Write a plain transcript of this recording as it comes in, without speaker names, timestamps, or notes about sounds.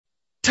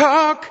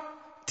Talk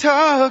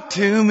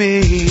to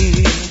me.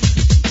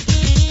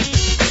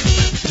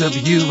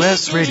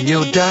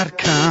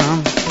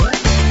 WSRadio.com.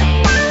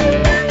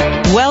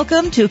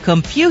 Welcome to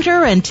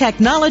Computer and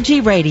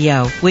Technology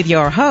Radio with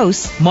your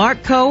hosts,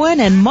 Mark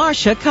Cohen and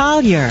Marcia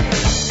Collier.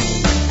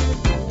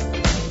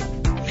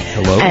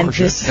 Hello,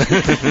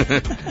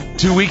 Marcia.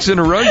 2 weeks in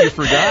a row, you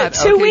forgot.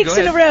 Two weeks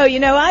in a row. You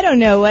know, I don't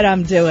know what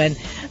I'm doing.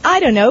 I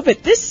don't know,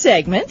 but this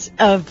segment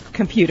of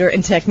Computer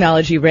and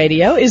Technology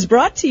Radio is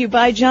brought to you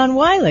by John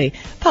Wiley,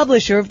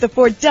 publisher of the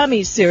For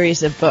Dummies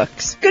series of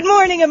books. Good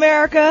morning,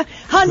 America.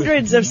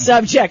 Hundreds of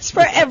subjects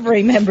for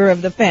every member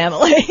of the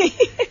family.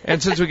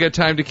 And since we got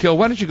time to kill,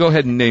 why don't you go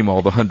ahead and name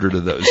all the 100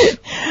 of those?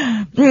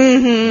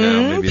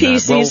 No,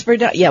 PCs for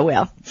dummies. Yeah,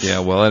 well.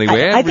 Yeah, well,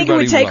 anyway. I think it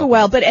would take a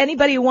while, but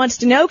anybody who wants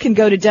to know can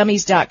go to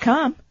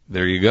dummies.com.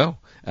 There you go.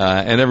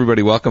 And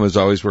everybody, welcome. As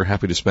always, we're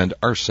happy to spend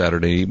our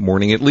Saturday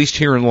morning, at least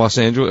here in Los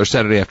Angeles, or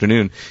Saturday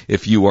afternoon,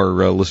 if you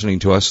are listening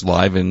to us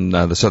live in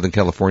the Southern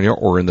California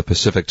or in the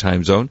Pacific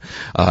time zone.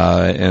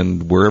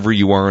 And wherever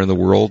you are in the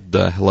world,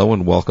 hello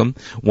and welcome.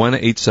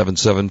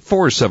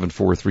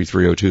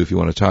 1-877-474-3302 if you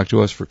want to talk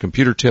to us for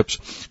computer tips,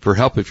 for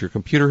help. If your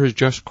computer has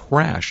just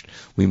crashed,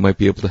 we might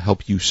be able to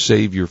help you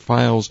save your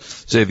files,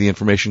 save the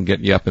information,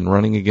 get you up and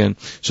running again.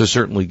 So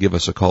certainly give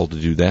us a call to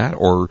do that.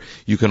 Or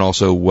you can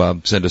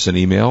also send us an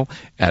email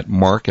at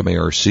Mark,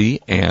 M-A-R-C,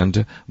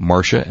 and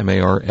Marcia,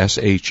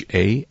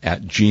 M-A-R-S-H-A,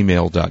 at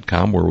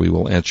gmail.com, where we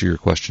will answer your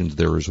questions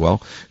there as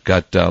well.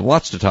 Got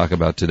lots to talk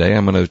about today.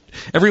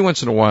 Every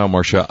once in a while,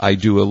 Marcia, I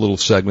do a little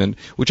segment,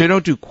 which I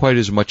don't do quite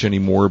as much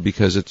anymore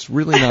because it's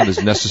really not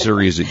as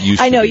necessary as it used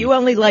to be. I know, you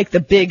only like the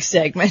big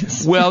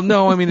segments. Well,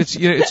 no, I mean,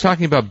 it's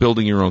talking about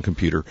building your own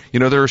computer. You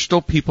know, there are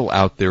still people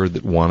out there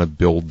that want to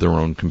build their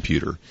own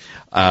computer.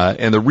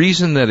 And the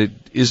reason that it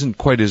isn't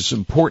quite as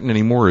important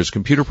anymore is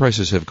computer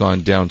prices have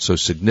gone down so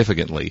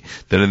significantly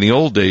that in the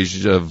old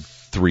days of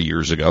 3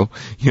 years ago,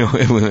 you know,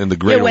 in the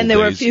great old days, when they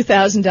were a few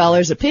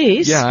 $1,000s a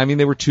piece. Yeah, I mean,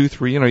 they were $2,000,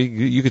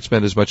 $3,000, you could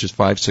spend as much as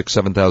 $5,000,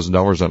 $6,000,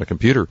 $7,000 on a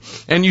computer.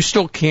 And you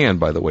still can,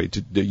 by the way,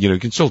 you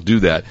can still do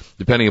that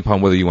depending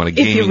upon whether you want to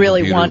game if you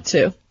really computer. Want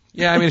to.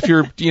 Yeah, I mean, if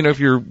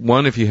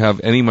you have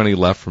any money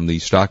left from the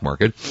stock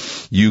market,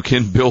 you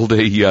can build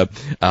a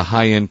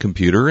high-end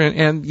computer,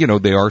 and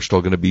they are still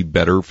going to be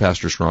better,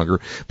 faster, stronger.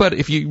 But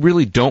if you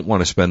really don't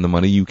want to spend the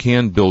money, you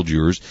can build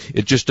yours.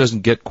 It just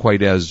doesn't get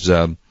quite as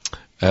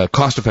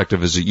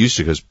cost-effective as it used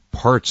to because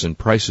parts and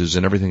prices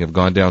and everything have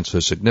gone down so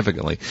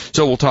significantly.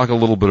 So we'll talk a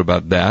little bit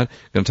about that.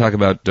 Going to talk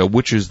about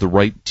which is the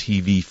right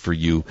TV for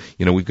you.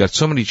 You know, we've got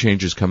so many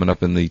changes coming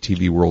up in the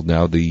TV world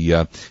now.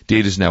 The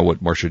date is now,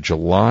 Marcia,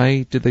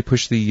 July? Did they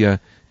push the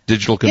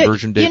digital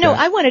conversion date? You know,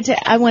 I wanted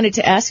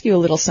to ask you a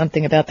little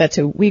something about that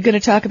too. We're going to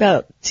talk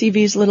about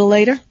TVs a little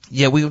later?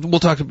 Yeah, we'll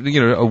talk,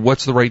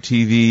 what's the right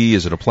TV?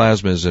 Is it a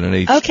plasma? Is it an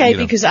HD? Okay,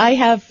 because I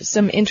have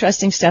some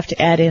interesting stuff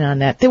to add in on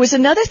that. There was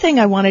another thing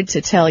I wanted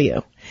to tell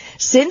you.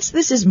 Since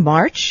this is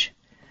March,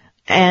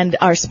 and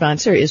our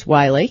sponsor is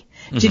Wiley,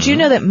 did you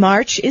know that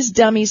March is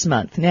Dummies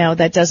Month? Now,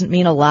 that doesn't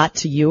mean a lot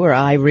to you or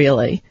I,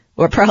 really,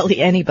 or probably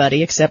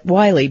anybody except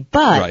Wiley,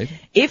 but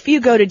if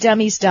you go to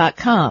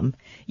dummies.com,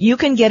 you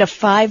can get a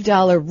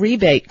 $5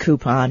 rebate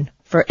coupon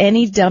for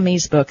any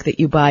Dummies book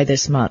that you buy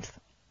this month.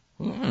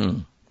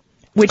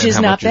 Which is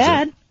not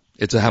bad.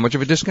 It's how much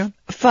of a discount?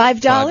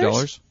 $5.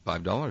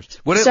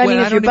 $5. So, I mean,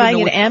 if you're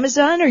buying at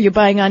Amazon or you're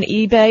buying on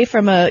eBay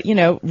from a,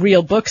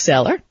 real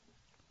bookseller,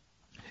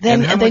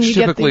 then how much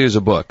typically is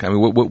a book? I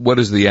mean, what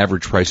is the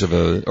average price of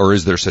or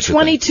is there such a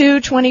thing?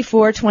 $22,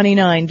 $24,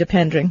 $29,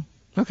 depending.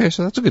 Okay,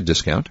 so that's a good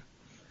discount.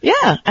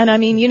 Yeah, and I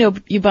mean,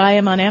 you buy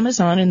them on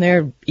Amazon and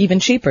they're even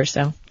cheaper,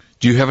 so.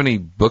 Do you have any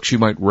books you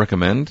might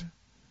recommend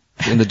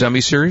in the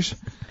Dummy series?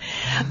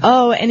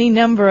 Oh, any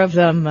number of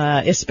them,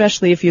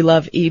 especially if you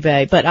love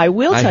eBay. But I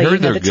will tell you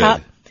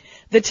that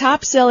the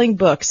top selling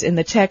books in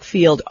the tech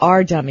field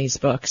are Dummies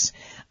books.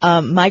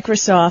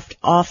 Microsoft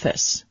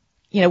Office,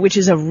 which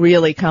is a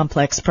really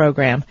complex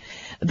program.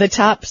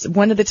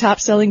 One of the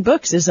top selling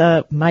books is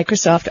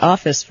Microsoft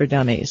Office for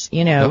Dummies.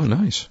 Oh,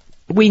 nice.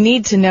 We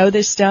need to know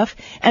this stuff.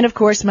 And, of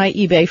course, my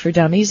eBay for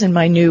Dummies and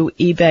my new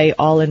eBay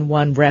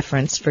all-in-one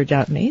reference for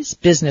Dummies,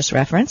 business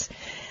reference.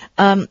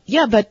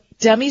 But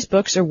Dummies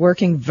books are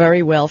working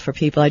very well for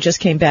people. I just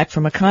came back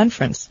from a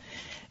conference.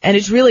 And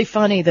it's really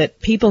funny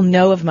that people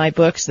know of my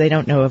books. They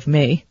don't know of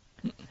me.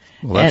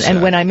 Well,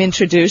 and when I'm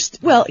introduced,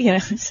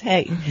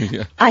 hey,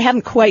 I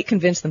haven't quite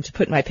convinced them to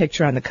put my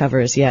picture on the cover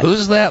as yet.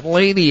 Who's that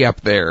lady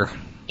up there?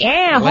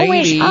 Yeah,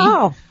 lady.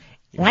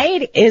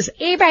 Lady is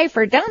eBay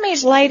for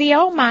Dummies, lady.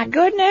 Oh, my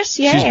goodness,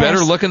 yes. She's better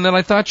looking than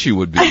I thought she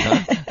would be,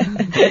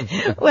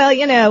 huh?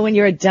 Well, when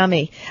you're a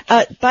dummy.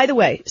 By the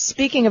way,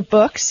 speaking of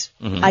books,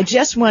 I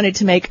just wanted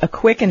to make a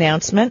quick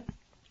announcement.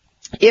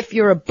 If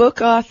you're a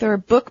book author,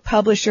 book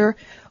publisher,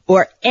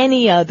 or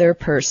any other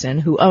person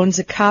who owns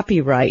a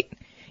copyright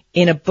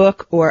in a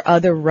book or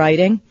other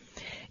writing,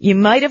 you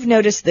might have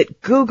noticed that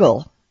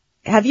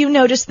have you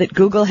noticed that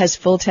Google has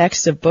full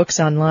text of books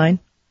online?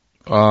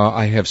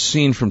 I have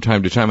seen from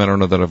time to time. I don't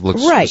know that I've looked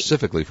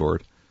specifically for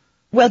it.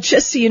 Well,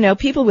 just so you know,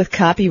 people with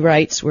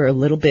copyrights were a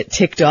little bit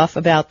ticked off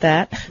about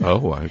that.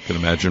 Oh, I can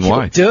imagine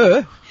why.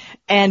 Duh.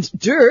 And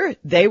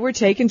they were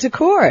taken to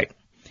court.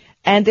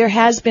 And there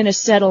has been a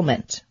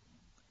settlement.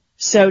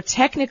 So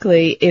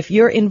technically, if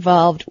you're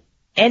involved,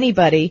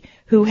 anybody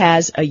who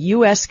has a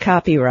U.S.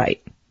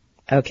 copyright,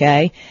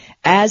 okay,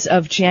 as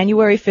of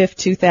January 5th,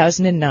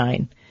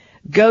 2009,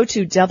 go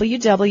to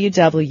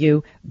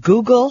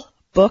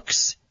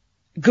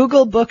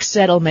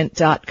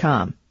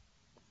googlebooksettlement.com.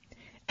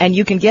 And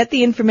you can get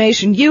the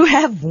information. You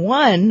have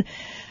won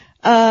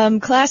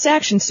class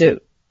action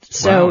suit.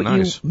 So wow,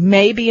 nice. You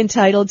may be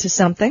entitled to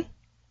something.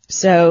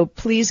 So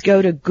please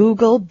go to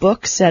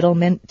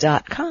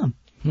googlebooksettlement.com.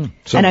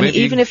 So and I mean,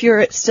 even if you're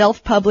a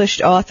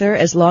self-published author,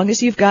 as long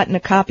as you've gotten a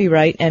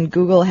copyright and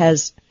Google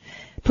has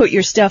put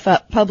your stuff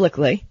up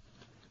publicly,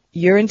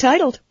 you're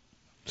entitled.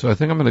 So I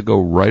think I'm going to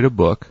go write a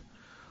book.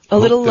 A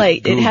little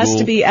late. Google... It has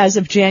to be as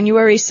of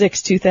January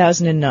 6,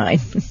 2009.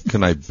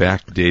 Can I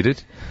backdate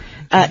it?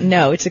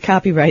 No, it's a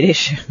copyright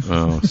issue.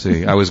 Oh,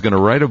 see. I was going to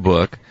write a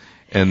book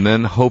and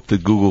then hope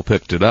that Google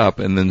picked it up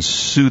and then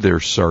sue their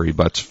sorry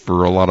butts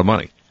for a lot of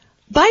money.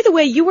 By the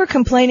way, you were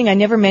complaining I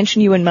never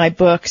mentioned you in my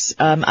books.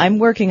 I'm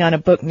working on a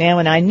book now,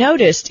 and I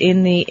noticed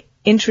in the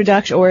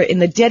introduction or in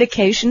the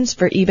dedications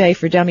for eBay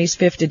for Dummies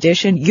 5th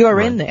edition,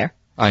 you're in there.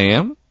 I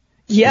am?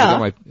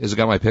 Yeah. Has it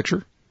got my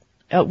picture?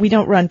 We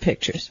don't run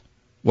pictures.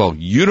 Well,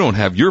 you don't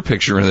have your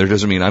picture in there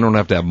doesn't mean I don't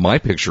have to have my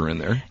picture in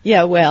there.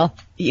 Yeah, well,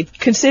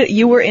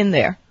 you were in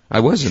there.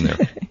 I was in there.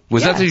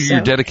 Was that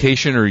your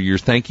dedication or your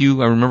thank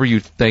you? I remember you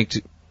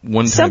thanked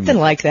one time. Something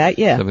like that,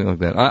 yeah. Something like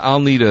that. I'll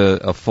need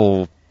a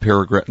full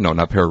paragraph. No,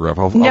 not paragraph.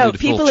 I'll need a full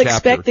people chapter.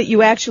 Expect that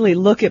you actually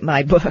look at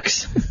my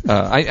books.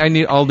 I'll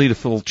need a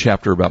full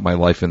chapter about my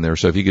life in there.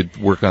 So if you could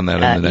work on that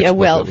in the next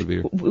book, that would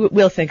be...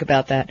 we'll think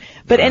about that.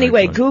 But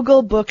anyway,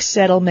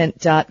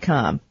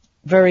 googlebooksettlement.com.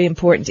 Very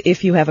important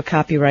if you have a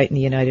copyright in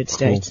the United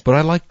States. But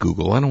I like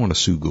Google. I don't want to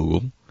sue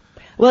Google.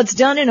 Well, it's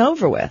done and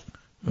over with.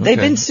 Okay. They've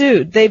been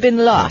sued. They've been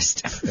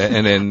lost.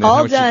 And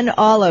all done,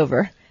 all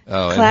over.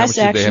 Oh, class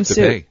and how much did they have to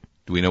suit. pay?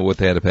 Do we know what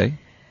they had to pay?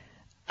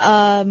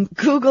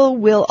 Google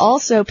will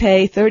also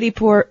pay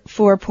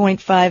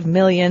 $34.5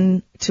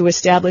 million to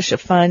establish a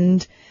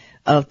fund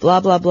of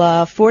blah, blah,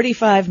 blah,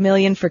 $45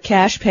 million for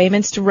cash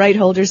payments to right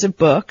holders of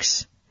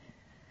books.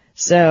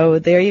 So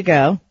there you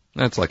go.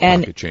 That's like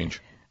pocket change.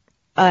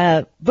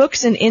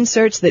 Books and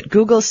inserts that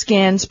Google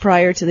scans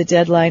prior to the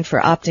deadline for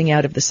opting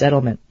out of the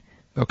settlement.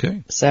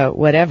 Okay. So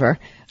whatever.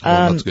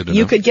 Well, that's good to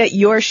you know. could get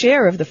your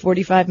share of the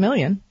 $45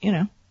 million, you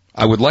know.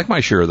 I would like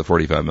my share of the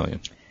 $45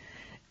 million.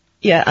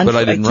 Yeah, but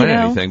I didn't write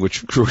anything,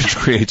 which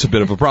creates a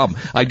bit of a problem.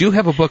 I do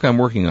have a book I'm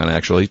working on,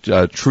 actually,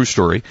 true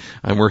story.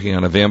 I'm working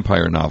on a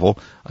vampire novel.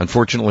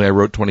 Unfortunately, I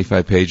wrote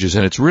 25 pages,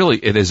 and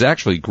it is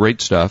actually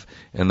great stuff,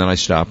 and then I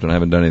stopped, and I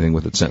haven't done anything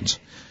with it since.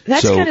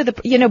 That's kind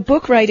of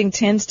book writing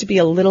tends to be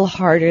a little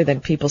harder than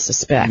people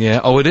suspect.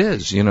 Yeah, it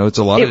is. It's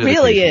a lot of dedication. It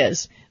really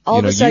is. All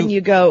of a sudden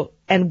you go,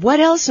 and what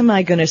else am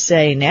I going to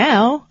say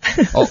now?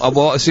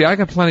 Well, see, I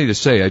got plenty to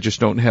say. I just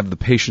don't have the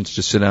patience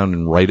to sit down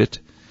and write it.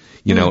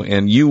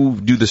 And you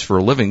do this for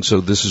a living,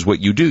 so this is what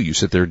you do. You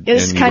sit there and you write your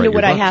books. This is kind of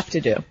what I have to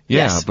do.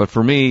 Yeah, yes. But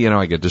for me,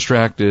 I get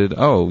distracted.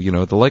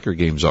 The Laker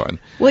game's on.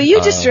 Well, you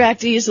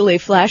distract easily,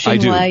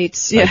 flashing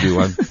lights. Yeah. I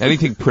do.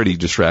 Anything pretty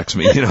distracts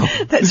me,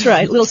 That's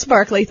right, little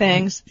sparkly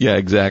things. Yeah,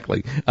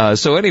 exactly.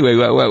 So anyway,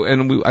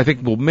 I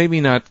think, maybe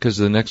not because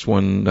the next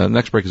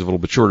break is a little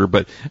bit shorter,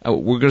 but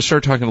we're going to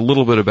start talking a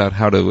little bit about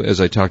how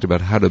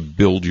to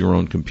build your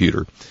own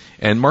computer.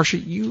 And Marcia,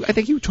 I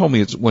think you told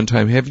me it's one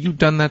time, have you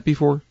done that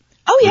before?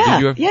 Oh,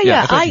 yeah.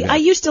 Yeah. I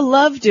used to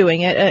love doing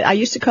it. I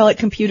used to call it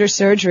computer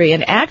surgery.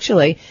 And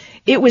actually,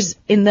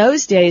 in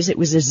those days, it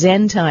was a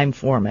zen time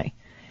for me.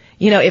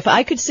 If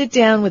I could sit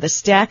down with a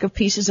stack of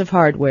pieces of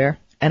hardware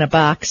and a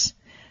box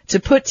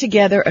to put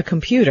together a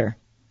computer,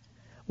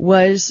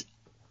 I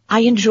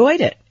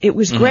enjoyed it. It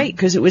was great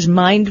because it was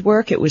mind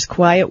work. It was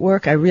quiet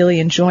work. I really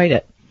enjoyed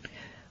it.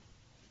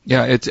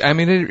 Yeah, it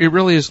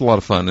really is a lot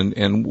of fun,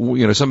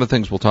 and some of the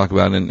things we'll talk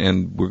about,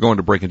 and we're going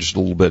to break in just a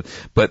little bit,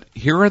 but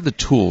here are the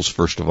tools,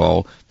 first of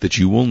all, that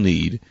you will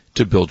need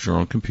to build your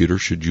own computer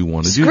should you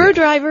want to do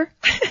that.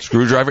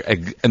 Screwdriver.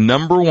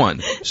 Number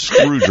 1,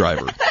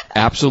 screwdriver.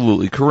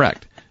 Absolutely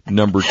correct.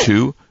 Number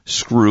 2,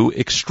 screw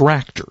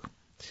extractor.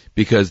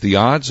 Because the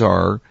odds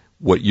are,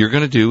 what you're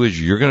going to do is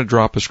you're going to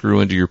drop a screw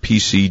into your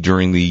PC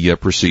during the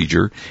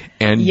procedure,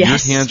 and your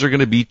hands are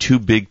going to be too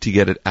big to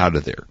get it out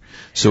of there.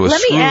 So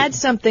let me add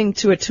something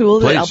to a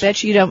tool that I'll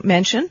bet you don't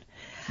mention.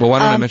 Well, why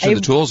don't I mention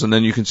the tools, and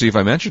then you can see if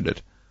I mentioned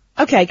it.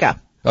 Okay, go.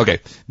 Okay.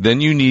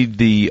 Then you need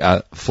the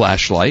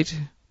flashlight,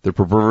 the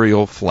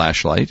proverbial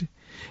flashlight,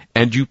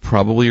 and you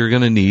probably are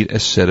going to need a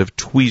set of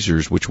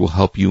tweezers, which will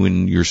help you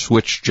in your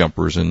switch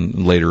jumpers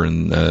and later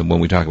when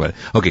we talk about it.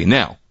 Okay,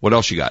 now, what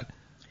else you got?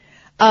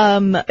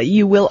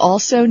 You will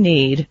also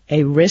need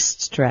a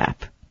wrist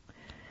strap.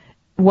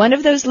 One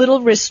of those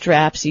little wrist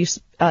straps, you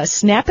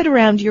snap it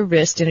around your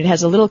wrist, and it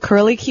has a little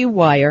curly Q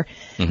wire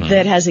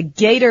that has a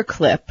gator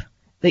clip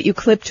that you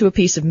clip to a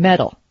piece of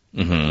metal.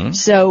 Mm-hmm.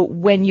 So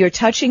when you're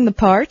touching the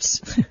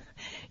parts,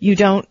 you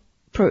don't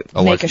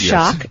make a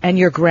shock, and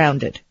you're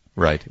grounded.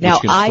 Right. Now,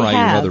 which can fry your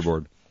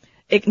motherboard.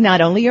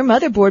 Not only your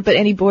motherboard, but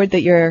any board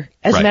that you're...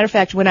 As a matter of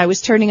fact, when I was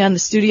turning on the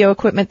studio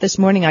equipment this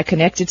morning, I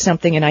connected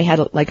something and I had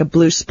a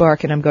blue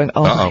spark, and I'm going,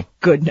 my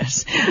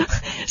goodness.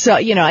 So,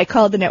 I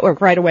called the network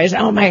right away. I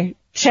said,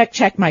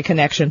 check my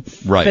connection.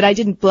 Right. But I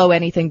didn't blow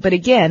anything. But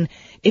again,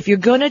 if you're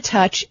going to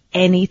touch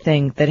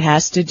anything that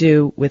has to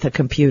do with a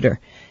computer,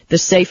 the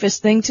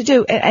safest thing to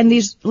do, and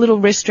these little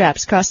wrist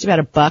straps cost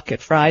about $1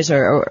 at Fry's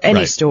or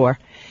any store,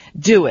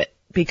 do it,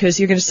 because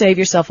you're going to save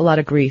yourself a lot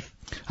of grief.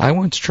 I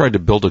once tried to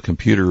build a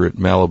computer at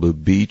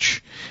Malibu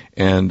Beach,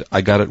 and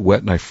I got it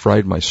wet and I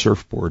fried my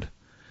surfboard,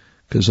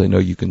 because I know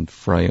you can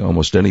fry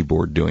almost any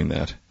board doing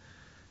that.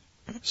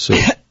 So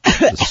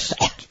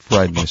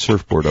fried my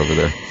surfboard over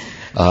there.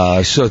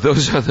 So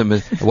those are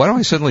the. Why do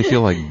I suddenly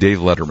feel like Dave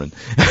Letterman?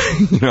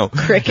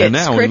 Crickets. And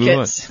now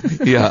crickets. We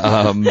move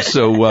on. Yeah.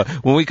 So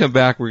when we come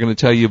back, we're going to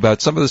tell you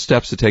about some of the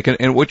steps to take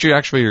and what you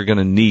actually are going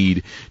to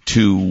need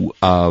to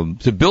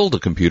build a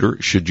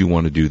computer, should you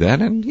want to do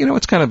that. And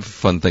it's kind of a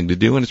fun thing to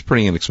do, and it's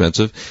pretty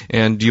inexpensive,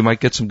 and you might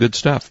get some good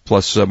stuff.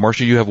 Plus,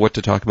 Marcia, you have what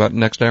to talk about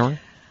next hour?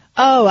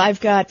 Oh, I've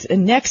got a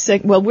next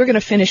segment. Well, we're going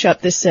to finish up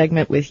this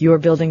segment with You're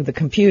Building the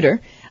Computer.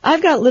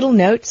 I've got little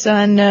notes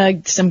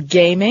on some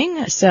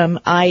gaming, some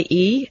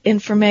IE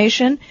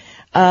information.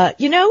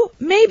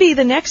 Maybe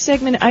the next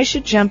segment I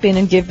should jump in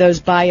and give those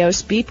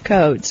BIOS beep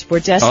codes for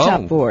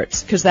desktop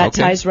boards, because that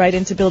ties right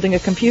into building a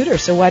computer.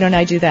 So why don't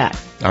I do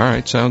that? All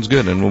right, sounds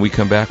good. And when we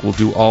come back, we'll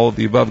do all of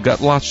the above.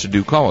 Got lots to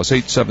do. Call us,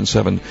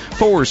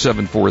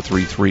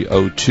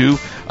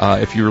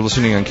 877-474-3302. If you're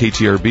listening on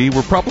KTRB,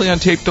 we're probably on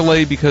tape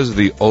delay because of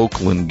the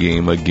Oakland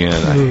game again.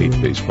 I hate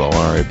baseball.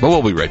 All right, but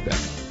we'll be right back.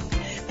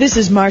 This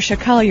is Marcia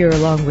Collier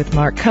along with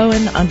Mark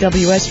Cohen on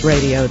WS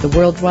Radio, the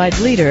worldwide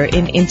leader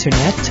in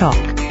Internet talk.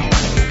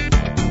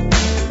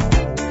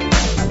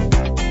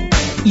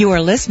 You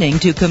are listening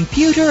to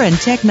Computer and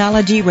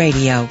Technology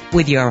Radio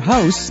with your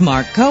hosts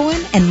Mark Cohen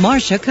and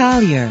Marcia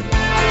Collier.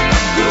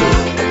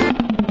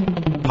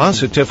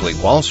 Positively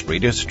Wall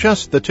Street is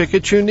just the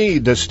ticket you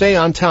need to stay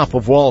on top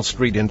of Wall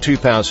Street in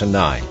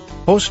 2009.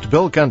 Host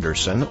Bill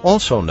Gunderson,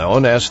 also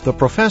known as the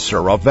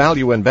Professor of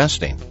Value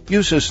Investing,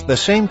 uses the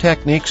same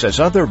techniques as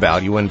other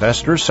value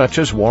investors such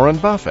as Warren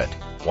Buffett.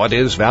 What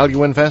is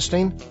value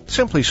investing?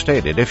 Simply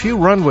stated, if you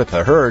run with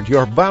the herd,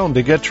 you're bound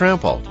to get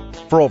trampled.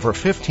 For over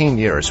 15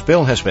 years,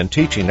 Bill has been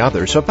teaching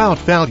others about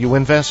value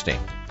investing.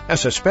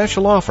 As a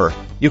special offer,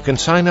 you can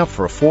sign up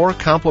for 4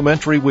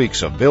 complimentary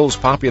weeks of Bill's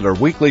popular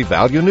weekly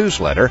value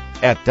newsletter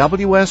at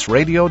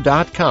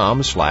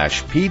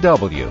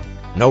wsradio.com/PW.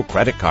 No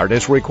credit card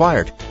is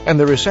required, and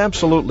there is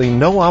absolutely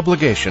no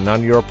obligation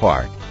on your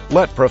part.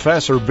 Let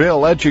Professor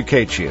Bill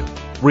educate you.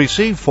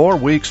 Receive 4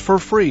 weeks for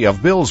free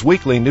of Bill's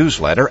weekly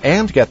newsletter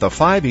and get the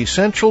 5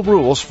 essential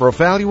rules for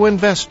value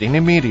investing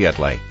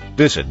immediately.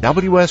 Visit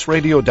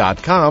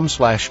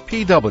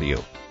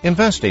wsradio.com/PW.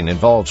 Investing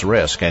involves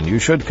risk, and you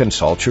should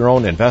consult your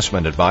own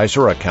investment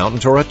advisor,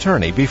 accountant, or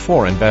attorney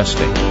before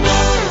investing.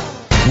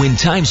 When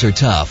times are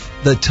tough,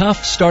 the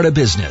tough start a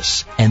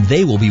business, and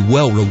they will be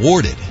well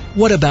rewarded.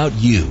 What about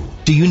you?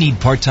 Do you need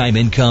part-time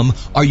income?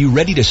 Are you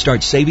ready to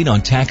start saving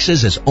on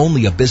taxes as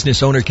only a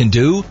business owner can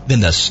do?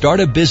 Then the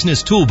Start a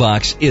Business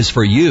Toolbox is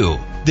for you.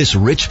 This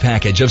rich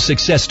package of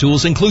success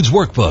tools includes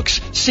workbooks,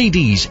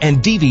 CDs,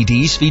 and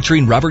DVDs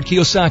featuring Robert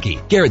Kiyosaki,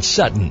 Garrett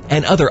Sutton,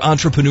 and other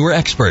entrepreneur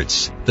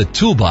experts. The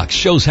Toolbox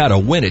shows how to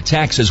win at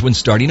taxes when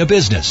starting a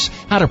business,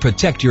 how to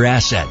protect your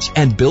assets,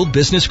 and build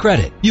business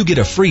credit. You get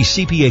a free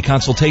CPA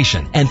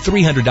consultation and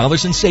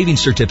 $300 in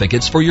savings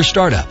certificates for your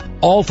startup,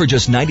 all for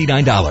just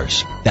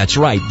 $99. That's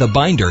right, the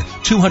binder,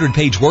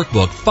 200-page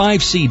workbook,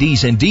 5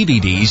 CDs and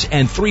DVDs,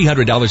 and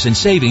 $300 in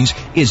savings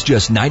is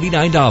just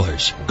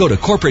 $99. Go to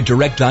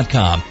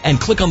corporatedirect.com and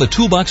click on the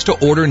Toolbox to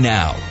order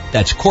now.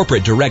 That's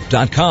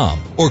corporatedirect.com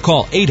or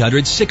call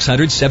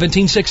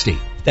 800-600-1760.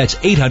 That's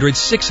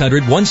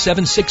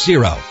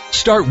 800-600-1760.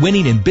 Start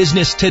winning in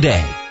business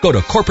today. Go to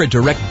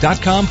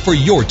corporatedirect.com for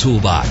your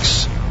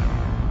toolbox.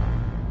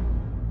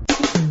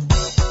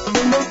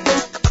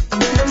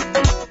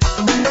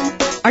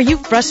 Are you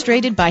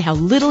frustrated by how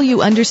little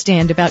you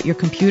understand about your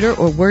computer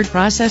or word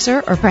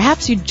processor? Or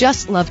perhaps you'd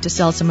just love to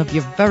sell some of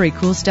your very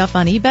cool stuff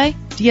on eBay?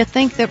 Do you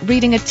think that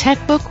reading a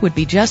tech book would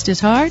be just as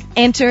hard?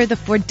 Enter the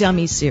For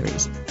Dummies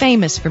series,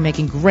 famous for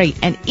making great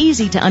and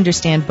easy to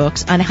understand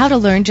books on how to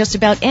learn just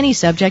about any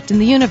subject in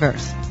the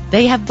universe.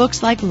 They have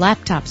books like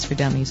Laptops for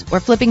Dummies, or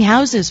Flipping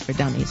Houses for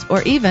Dummies,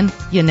 or even,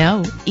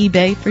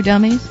 eBay for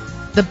Dummies.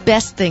 The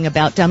best thing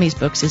about Dummies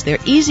books is they're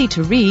easy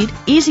to read,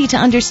 easy to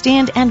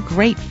understand, and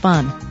great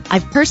fun.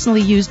 I've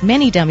personally used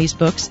many Dummies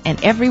books,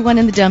 and every one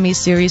in the Dummies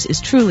series is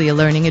truly a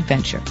learning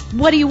adventure.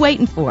 What are you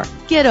waiting for?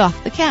 Get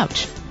off the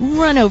couch.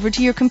 Run over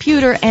to your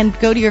computer and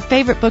go to your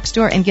favorite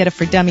bookstore and get a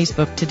For Dummies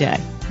book today.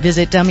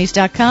 Visit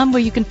dummies.com,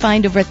 where you can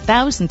find over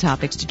 1,000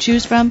 topics to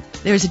choose from.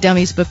 There's a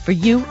Dummies book for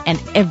you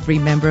and every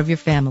member of your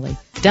family.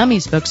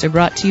 Dummies books are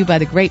brought to you by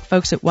the great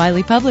folks at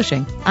Wiley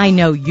Publishing. I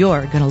know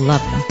you're going to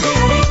love them.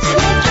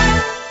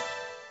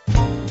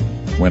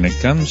 When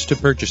it comes to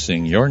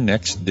purchasing your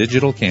next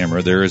digital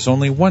camera, there is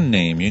only one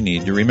name you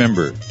need to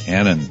remember: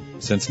 Canon.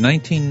 Since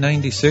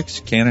 1996,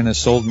 Canon has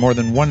sold more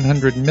than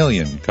 100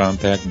 million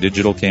compact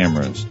digital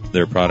cameras.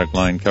 Their product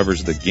line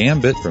covers the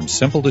gambit from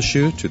simple to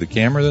shoot to the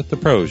camera that the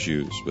pros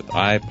use, with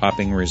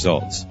eye-popping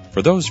results.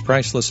 For those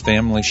priceless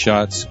family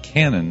shots,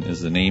 Canon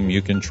is the name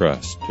you can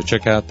trust. To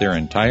check out their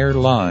entire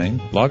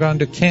line, log on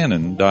to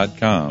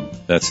Canon.com.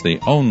 That's the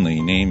only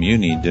name you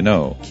need to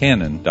know,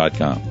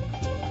 Canon.com.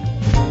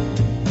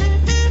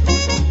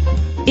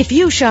 If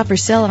you shop or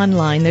sell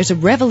online, there's a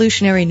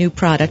revolutionary new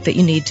product that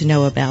you need to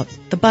know about,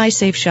 the Buy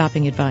Safe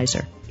Shopping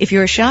Advisor. If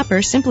you're a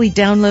shopper, simply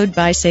download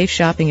Buy Safe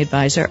Shopping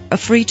Advisor, a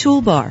free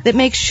toolbar that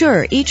makes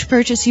sure each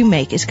purchase you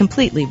make is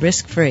completely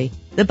risk-free.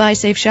 The Buy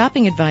Safe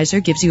Shopping Advisor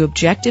gives you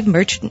objective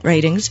merchant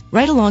ratings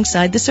right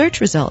alongside the search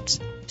results,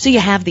 so you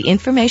have the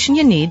information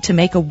you need to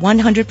make a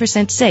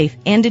 100% safe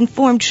and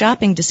informed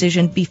shopping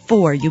decision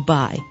before you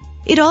buy.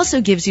 It also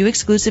gives you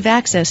exclusive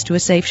access to a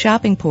safe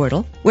shopping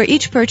portal where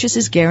each purchase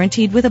is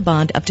guaranteed with a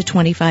bond up to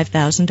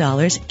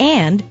 $25,000,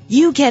 and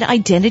you get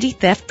identity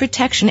theft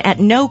protection at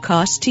no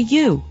cost to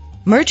you.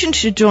 Merchants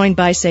should join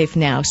BuySafe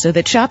now so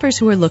that shoppers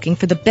who are looking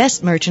for the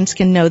best merchants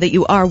can know that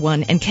you are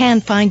one and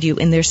can find you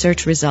in their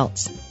search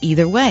results.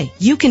 Either way,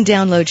 you can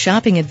download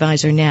Shopping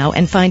Advisor now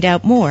and find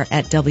out more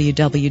at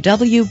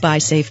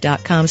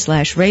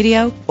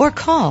www.buysafe.com/radio or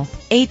call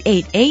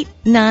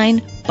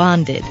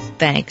 888-9-BONDED.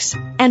 Thanks.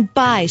 And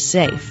buy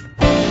safe.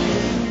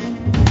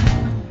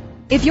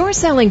 If you're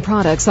selling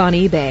products on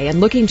eBay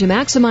and looking to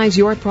maximize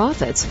your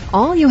profits,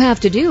 all you have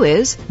to do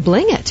is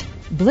bling it.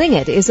 Bling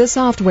It is a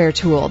software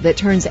tool that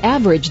turns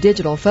average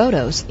digital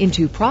photos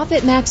into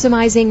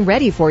profit-maximizing,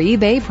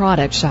 ready-for-eBay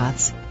product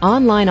shots.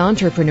 Online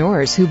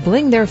entrepreneurs who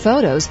bling their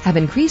photos have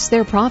increased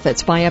their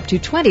profits by up to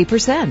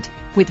 20%.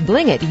 With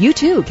Bling It, you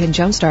too can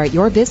jumpstart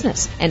your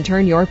business and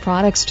turn your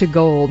products to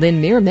gold in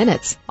mere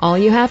minutes. All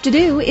you have to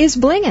do is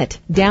bling it.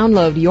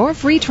 Download your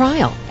free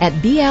trial at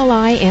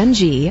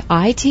blingit.us.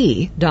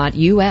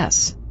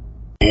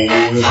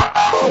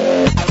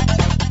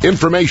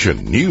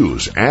 Information,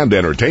 news, and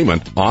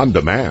entertainment on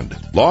demand.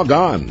 Log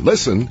on,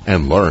 listen,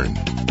 and learn.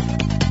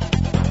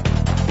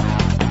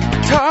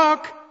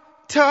 Talk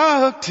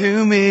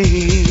to me.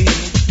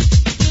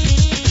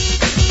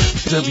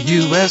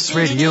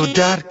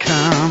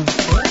 WSRadio.com.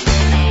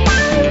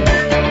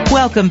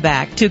 Welcome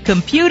back to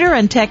Computer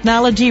and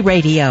Technology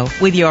Radio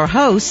with your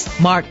hosts,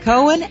 Mark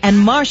Cohen and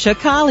Marcia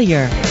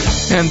Collier.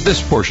 And this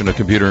portion of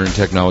Computer and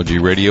Technology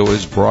Radio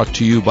is brought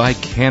to you by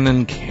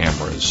Canon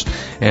Cameras.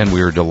 And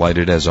we are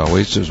delighted, as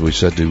always, as we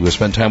said, to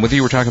spend time with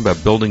you. We're talking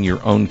about building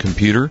your own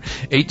computer,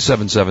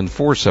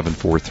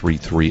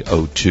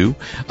 877-474-3302.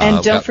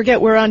 And don't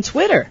forget, we're on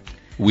Twitter.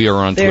 We are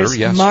on There's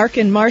Twitter, yes. Mark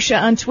and Marcia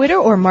on Twitter,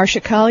 or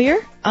Marcia Collier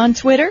on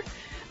Twitter.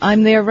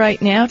 I'm there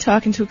right now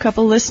talking to a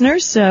couple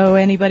listeners, so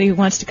anybody who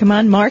wants to come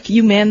on, Mark,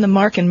 you man the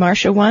Mark and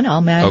Marcia one.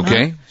 I'll man them.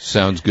 Okay,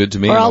 sounds good to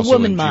me. Or And I'll also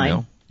woman in mine.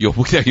 Gmail.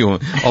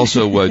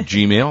 Also,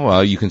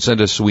 Gmail. You can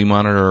send us, we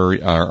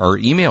monitor our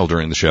email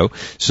during the show,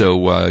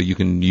 so you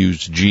can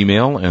use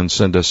Gmail and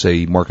send us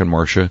a Mark and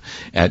Marcia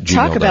at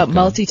gmail.com. Talk about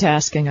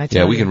multitasking, I tell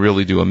you. Yeah, we can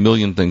really do a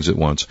million things at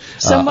once.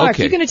 So, Mark,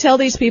 okay. you're going to tell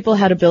these people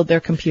how to build their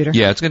computer.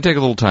 Yeah, it's going to take a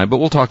little time, but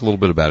we'll talk a little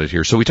bit about it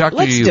here. So we talked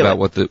to you about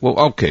what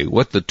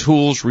the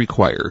tools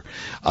require.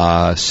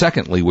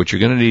 Secondly, what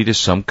you're going to need is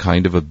some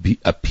kind of a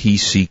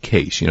PC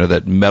case. You know,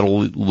 that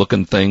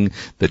metal-looking thing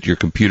that your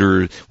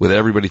computer, what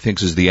everybody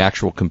thinks is the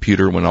actual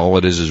computer, when all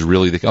it is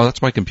really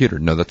that's my computer.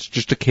 No, that's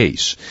just a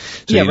case.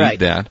 So you need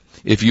that.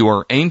 If you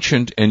are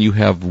ancient and you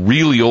have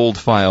really old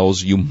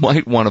files, you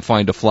might want to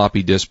find a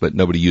floppy disk, but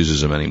nobody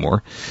uses them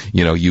anymore.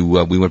 You know,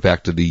 we went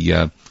back to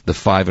the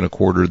 5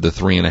 1/4, the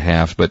 3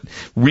 1/2, but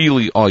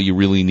really all you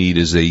really need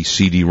is a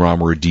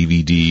CD-ROM or a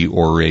DVD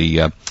or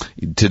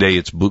today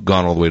it's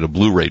gone all the way to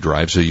Blu-ray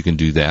drive, so you can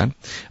do that.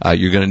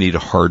 You're going to need a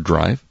hard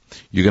drive.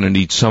 You're going to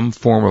need some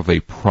form of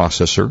a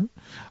processor.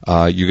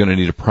 You're going to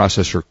need a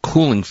processor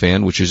cooling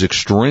fan, which is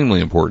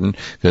extremely important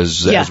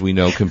because, as we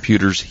know,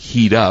 computers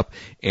heat up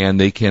and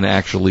they can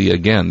actually,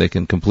 they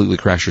can completely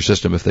crash your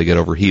system if they get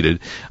overheated.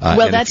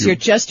 Well, that's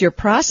just your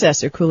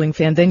processor cooling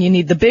fan. Then you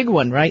need the big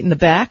one, right, in the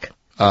back?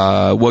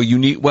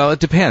 It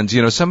depends.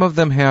 You know, some of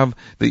them have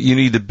you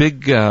need the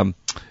big,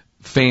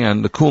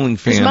 fan, the cooling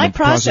fan. My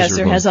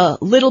processor has a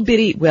little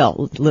bitty,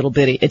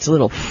 it's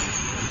a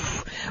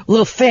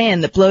little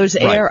fan that blows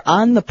air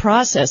on the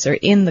processor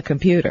in the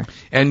computer.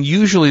 And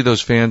usually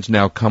those fans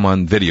now come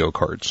on video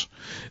cards.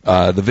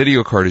 The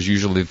video card is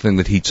usually the thing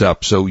that heats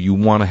up, so you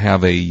want to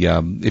have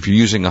if you're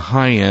using a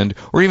high-end,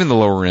 or even the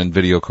lower-end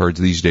video cards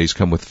these days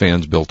come with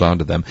fans built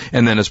onto them.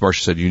 And then, as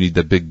Marcia said, you need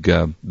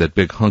that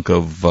big hunk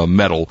of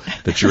metal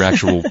that's your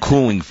actual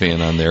cooling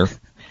fan on there.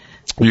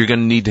 You're going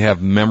to need to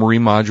have memory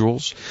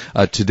modules.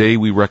 Today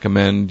we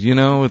recommend,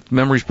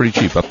 memory's pretty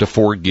cheap, up to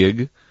 4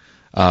 gig.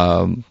 You're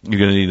going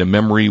to need a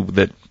memory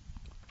that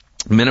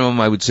minimum,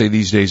 I would say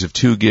these days, of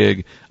 2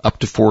 gig, up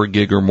to 4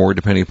 gig or more,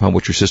 depending upon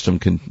what your system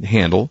can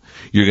handle.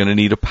 You're going to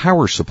need a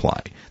power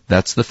supply.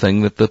 That's the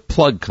thing that the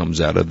plug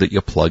comes out of that you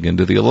plug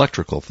into the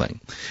electrical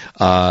thing.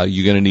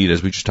 You're going to need,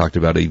 as we just talked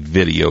about, a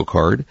video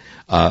card.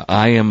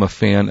 I am a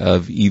fan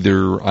of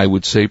either, I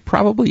would say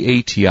probably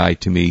ATI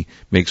to me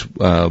makes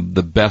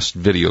the best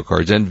video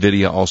cards.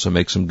 NVIDIA also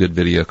makes some good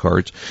video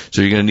cards.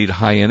 So you're going to need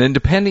high-end. And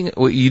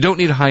you don't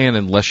need high-end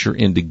unless you're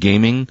into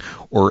gaming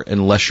or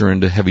unless you're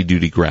into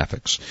heavy-duty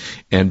graphics.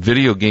 And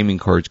video gaming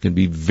cards can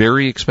be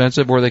very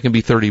expensive or they can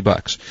be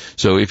 $30.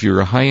 So if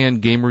you're a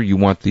high-end gamer, you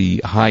want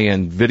the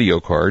high-end video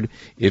card.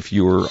 If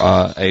you're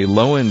a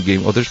low-end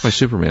gamer, oh, there's my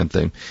Superman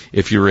thing.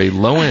 If you're a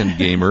low-end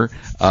gamer,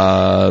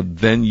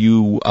 then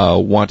you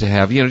want to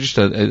have, just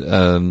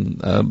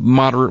a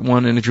moderate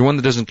one. And if you're one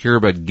that doesn't care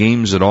about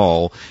games at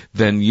all,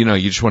 then, you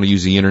just want to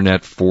use the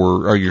internet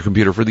or your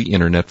computer for the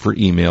internet, for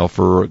email,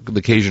 for the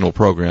occasional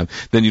program,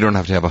 then you don't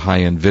have to have a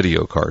high-end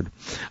video card.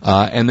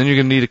 And then you're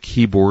going to need a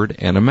keyboard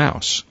and a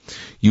mouse.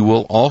 You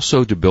will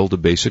also, to build a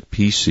basic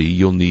PC,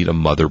 you'll need a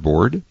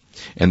motherboard.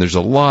 And there's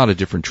a lot of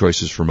different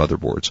choices for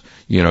motherboards.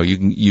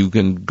 You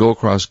can go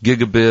across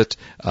gigabit,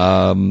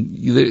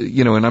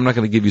 and I'm not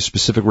going to give you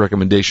specific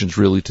recommendations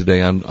really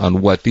today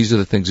on what. These are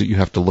the things that you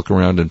have to look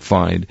around and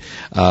find.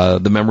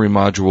 The memory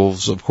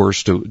modules, of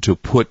course, to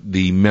put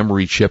the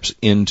memory chips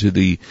into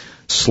the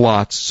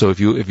slots. So if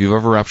you've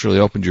ever actually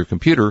opened your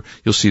computer,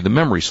 you'll see the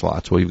memory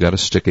slots. Well, you've got to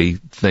stick a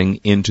thing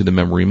into the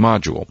memory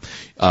module.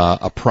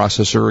 A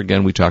processor,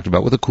 again, we talked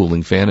about with a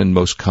cooling fan, and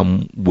most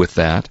come with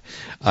that.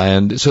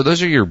 And so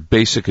those are your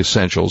basic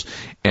essentials.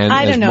 And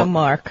I don't know,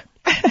 Mark.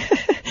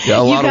 Yeah,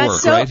 a lot of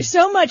work, right?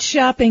 So much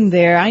shopping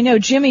there. I know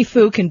Jimmy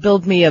Fu can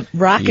build me a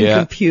rocking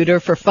computer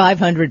for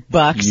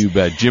 $500. You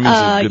bet. Jimmy's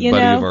a good buddy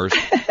of ours.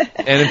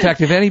 And in fact,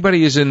 if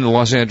anybody is in the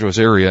Los Angeles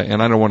area,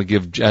 and I don't want to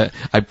give,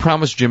 I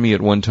promised Jimmy at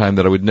one time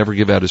that I would never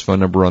give out his phone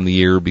number on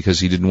the air because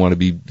he didn't want to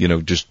be,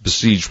 just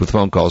besieged with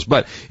phone calls.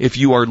 But if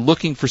you are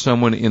looking for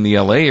someone in the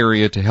LA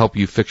area to help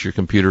you fix your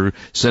computer,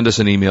 send us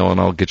an email and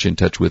I'll get you in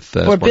touch with,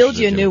 or build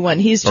you a new one.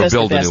 He's just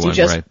the best. He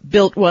just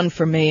built one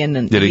for me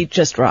and he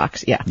just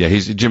rocks. Yeah. Yeah,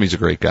 Jimmy's a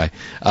great guy.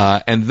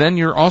 And then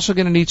you're also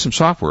going to need some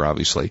software,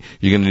 obviously.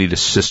 You're going to need a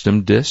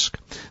system disk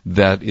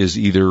that is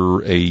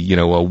either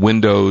a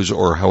Windows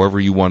or however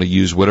you want to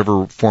use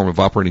whatever form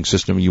of operating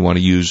system you want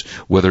to use,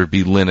 whether it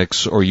be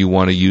Linux or you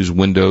want to use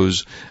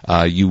Windows.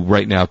 You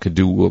right now could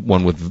do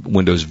one with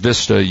Windows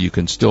Vista. You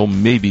can still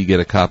maybe get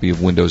a copy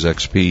of Windows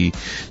XP.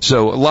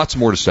 So lots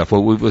more to stuff.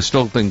 Well, we've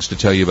still things to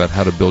tell you about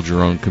how to build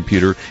your own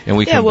computer. And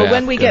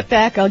when we get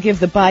back, I'll give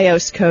the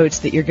BIOS codes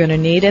that you're going to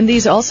need. And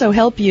these also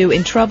help you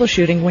in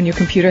troubleshooting when your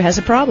computer has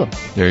a problem.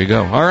 There you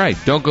go. All right.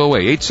 Don't go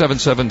away.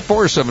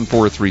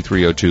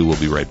 877-474-3302. We'll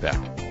be right back.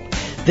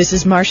 This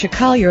is Marcia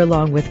Collier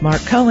along with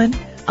Mark Cohen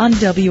on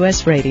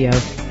WS Radio.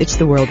 It's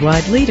the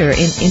worldwide leader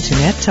in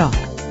Internet talk.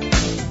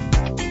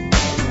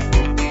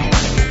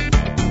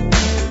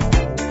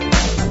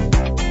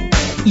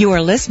 You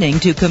are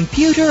listening to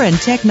Computer and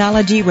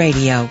Technology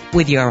Radio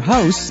with your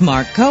hosts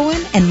Mark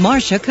Cohen and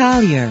Marcia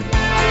Collier.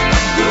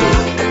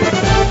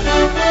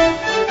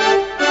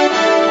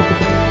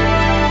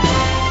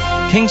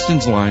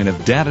 Kingston's line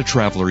of Data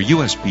Traveler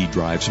USB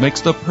drives makes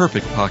the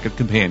perfect pocket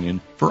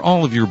companion for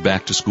all of your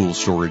back-to-school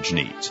storage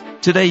needs.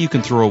 Today you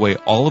can throw away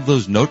all of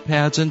those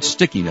notepads and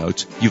sticky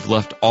notes you've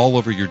left all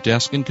over your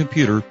desk and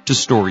computer to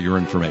store your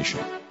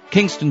information.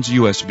 Kingston's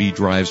USB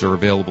drives are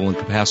available in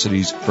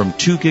capacities from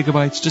 2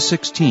 gigabytes to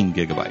 16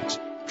 gigabytes.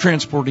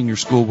 Transporting your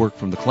schoolwork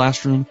from the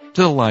classroom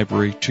to the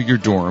library to your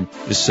dorm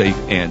is safe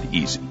and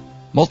easy.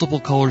 Multiple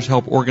colors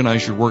help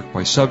organize your work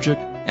by subject,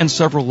 and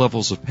several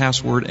levels of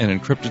password and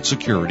encrypted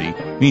security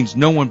means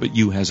no one but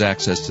you has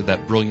access to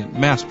that brilliant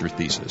master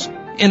thesis,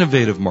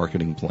 innovative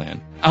marketing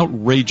plan,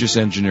 outrageous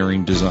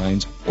engineering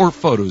designs, or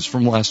photos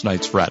from last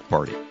night's frat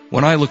party.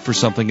 When I look for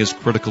something as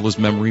critical as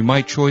memory,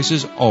 my choice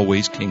is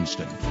always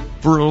Kingston.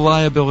 For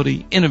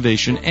reliability,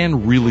 innovation,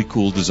 and really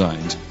cool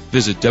designs,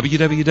 visit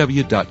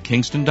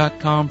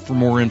www.kingston.com for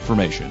more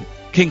information.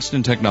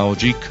 Kingston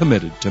Technology,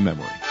 committed to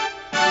memory.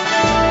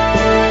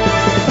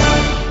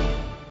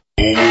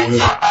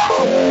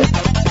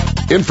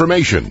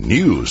 Information,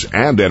 news,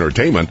 and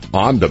entertainment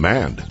on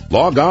demand.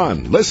 Log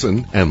on,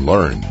 listen, and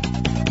learn.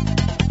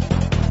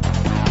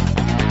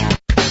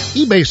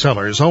 eBay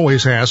sellers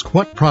always ask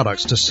what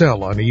products to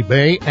sell on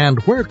eBay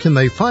and where can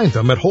they find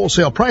them at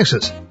wholesale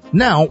prices.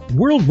 Now,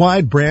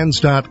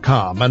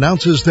 WorldwideBrands.com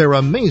announces their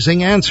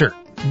amazing answer.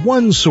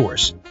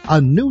 OneSource,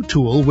 a new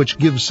tool which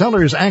gives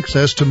sellers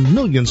access to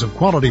millions of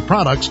quality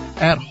products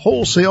at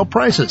wholesale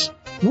prices.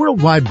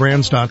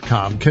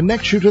 WorldwideBrands.com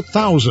connects you to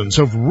thousands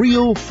of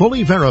real,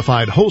 fully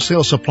verified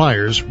wholesale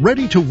suppliers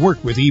ready to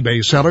work with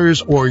eBay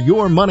sellers or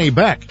your money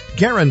back,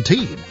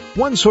 guaranteed.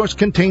 OneSource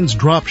contains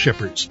drop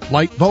shippers,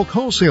 light bulk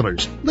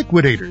wholesalers,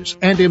 liquidators,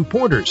 and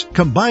importers,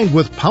 combined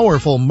with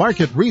powerful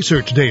market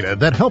research data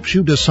that helps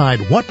you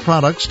decide what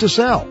products to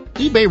sell.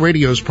 eBay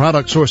Radio's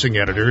product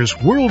sourcing editors,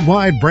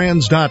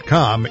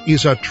 WorldwideBrands.com,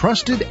 is a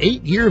trusted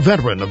 8-year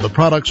veteran of the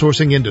product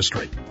sourcing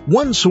industry.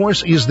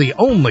 OneSource is the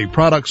only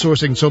product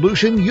sourcing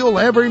solution you'll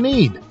ever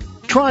need.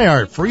 Try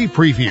our free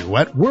preview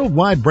at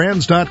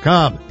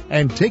worldwidebrands.com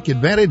and take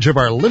advantage of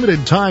our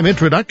limited time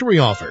introductory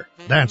offer.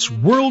 That's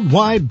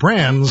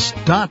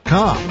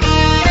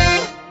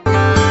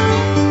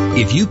worldwidebrands.com.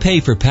 If you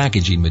pay for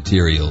packaging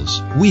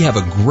materials, we have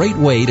a great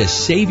way to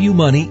save you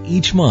money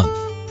each month.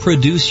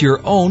 Produce your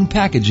own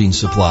packaging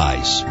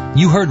supplies.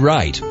 You heard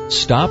right.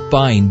 Stop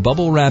buying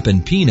bubble wrap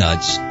and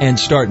peanuts and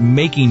start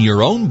making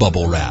your own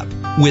bubble wrap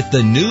with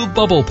the new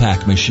Bubble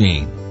Pack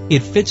machine.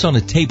 It fits on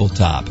a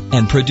tabletop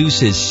and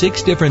produces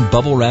 6 different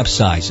bubble wrap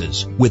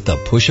sizes with the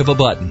push of a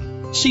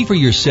button. See for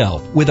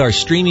yourself with our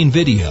streaming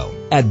video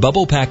at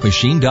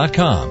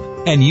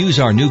bubblepackmachine.com and use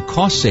our new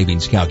cost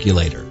savings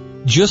calculator.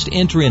 Just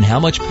enter in how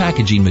much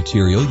packaging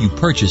material you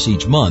purchase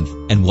each month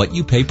and what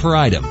you pay per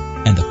item,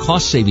 and the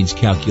cost savings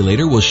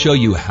calculator will show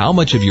you how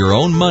much of your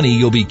own money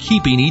you'll be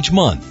keeping each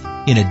month.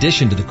 In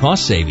addition to the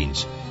cost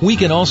savings, we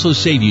can also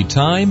save you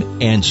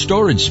time and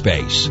storage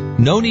space.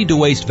 No need to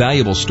waste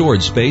valuable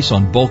storage space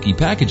on bulky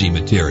packaging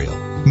material.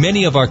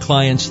 Many of our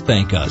clients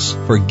thank us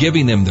for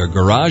giving them their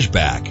garage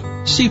back.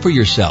 See for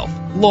yourself.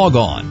 Log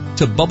on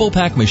to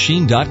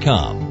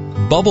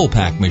bubblepackmachine.com.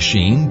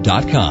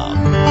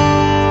 bubblepackmachine.com.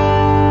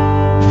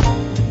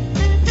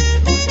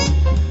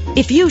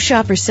 If you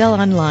shop or sell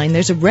online,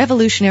 there's a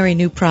revolutionary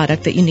new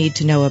product that you need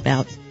to know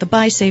about, the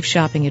Buy Safe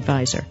Shopping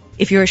Advisor.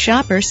 If you're a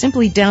shopper,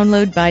 simply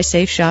download Buy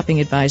Safe Shopping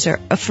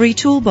Advisor, a free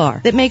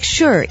toolbar that makes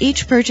sure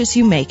each purchase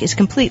you make is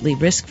completely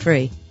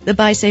risk-free. The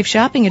Buy Safe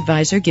Shopping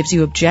Advisor gives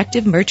you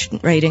objective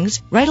merchant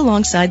ratings right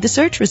alongside the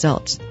search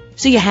results,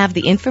 so you have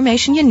the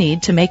information you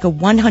need to make a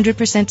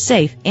 100%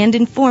 safe and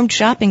informed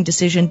shopping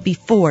decision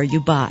before you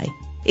buy.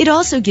 It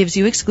also gives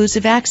you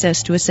exclusive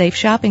access to a safe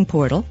shopping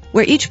portal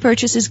where each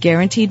purchase is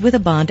guaranteed with a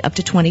bond up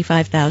to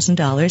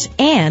 $25,000,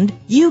 and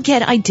you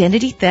get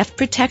identity theft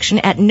protection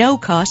at no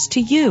cost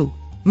to you.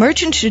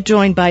 Merchants should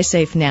join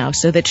BuySafe now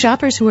so that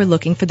shoppers who are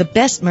looking for the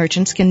best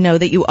merchants can know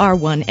that you are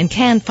one and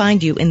can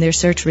find you in their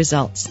search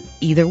results.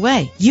 Either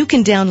way, you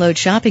can download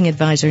Shopping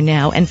Advisor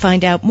now and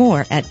find out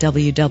more at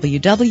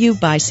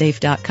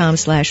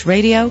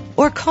www.buysafe.com/radio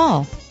or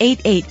call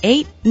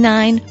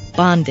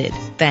 888-9-BONDED.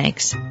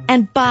 Thanks.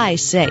 And buy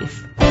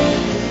safe.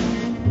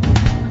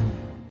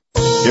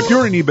 If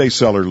you're an eBay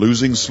seller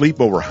losing sleep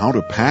over how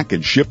to pack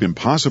and ship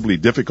impossibly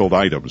difficult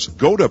items,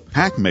 go to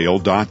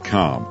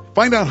packmail.com.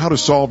 Find out how to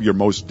solve your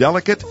most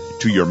delicate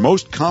to your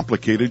most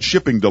complicated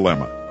shipping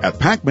dilemma. At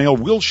Packmail,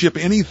 we'll ship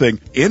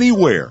anything,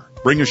 anywhere.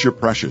 Bring us your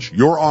precious,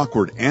 your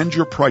awkward, and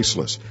your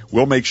priceless.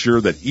 We'll make sure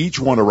that each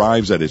one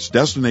arrives at its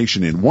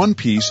destination in one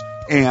piece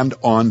and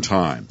on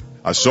time.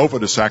 A sofa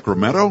to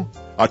Sacramento?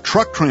 A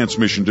truck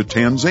transmission to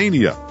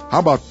Tanzania? How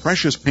about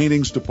precious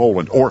paintings to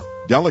Poland or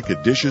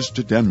delicate dishes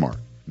to Denmark?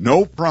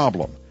 No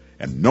problem.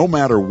 And no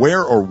matter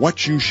where or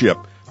what you ship,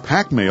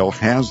 Packmail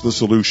has the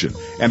solution,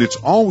 and it's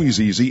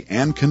always easy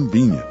and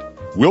convenient.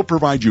 We'll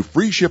provide you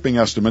free shipping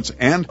estimates,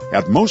 and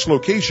at most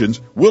locations,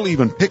 we'll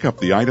even pick up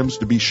the items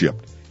to be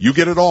shipped. You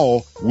get it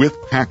all with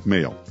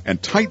Packmail, and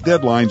tight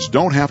deadlines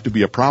don't have to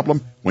be a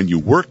problem when you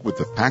work with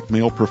the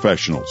Packmail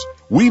professionals.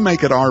 We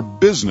make it our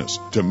business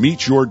to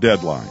meet your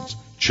deadlines.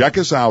 Check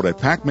us out at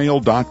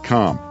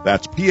packmail.com.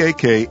 That's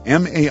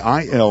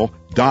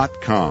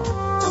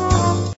PAKMAIL.com.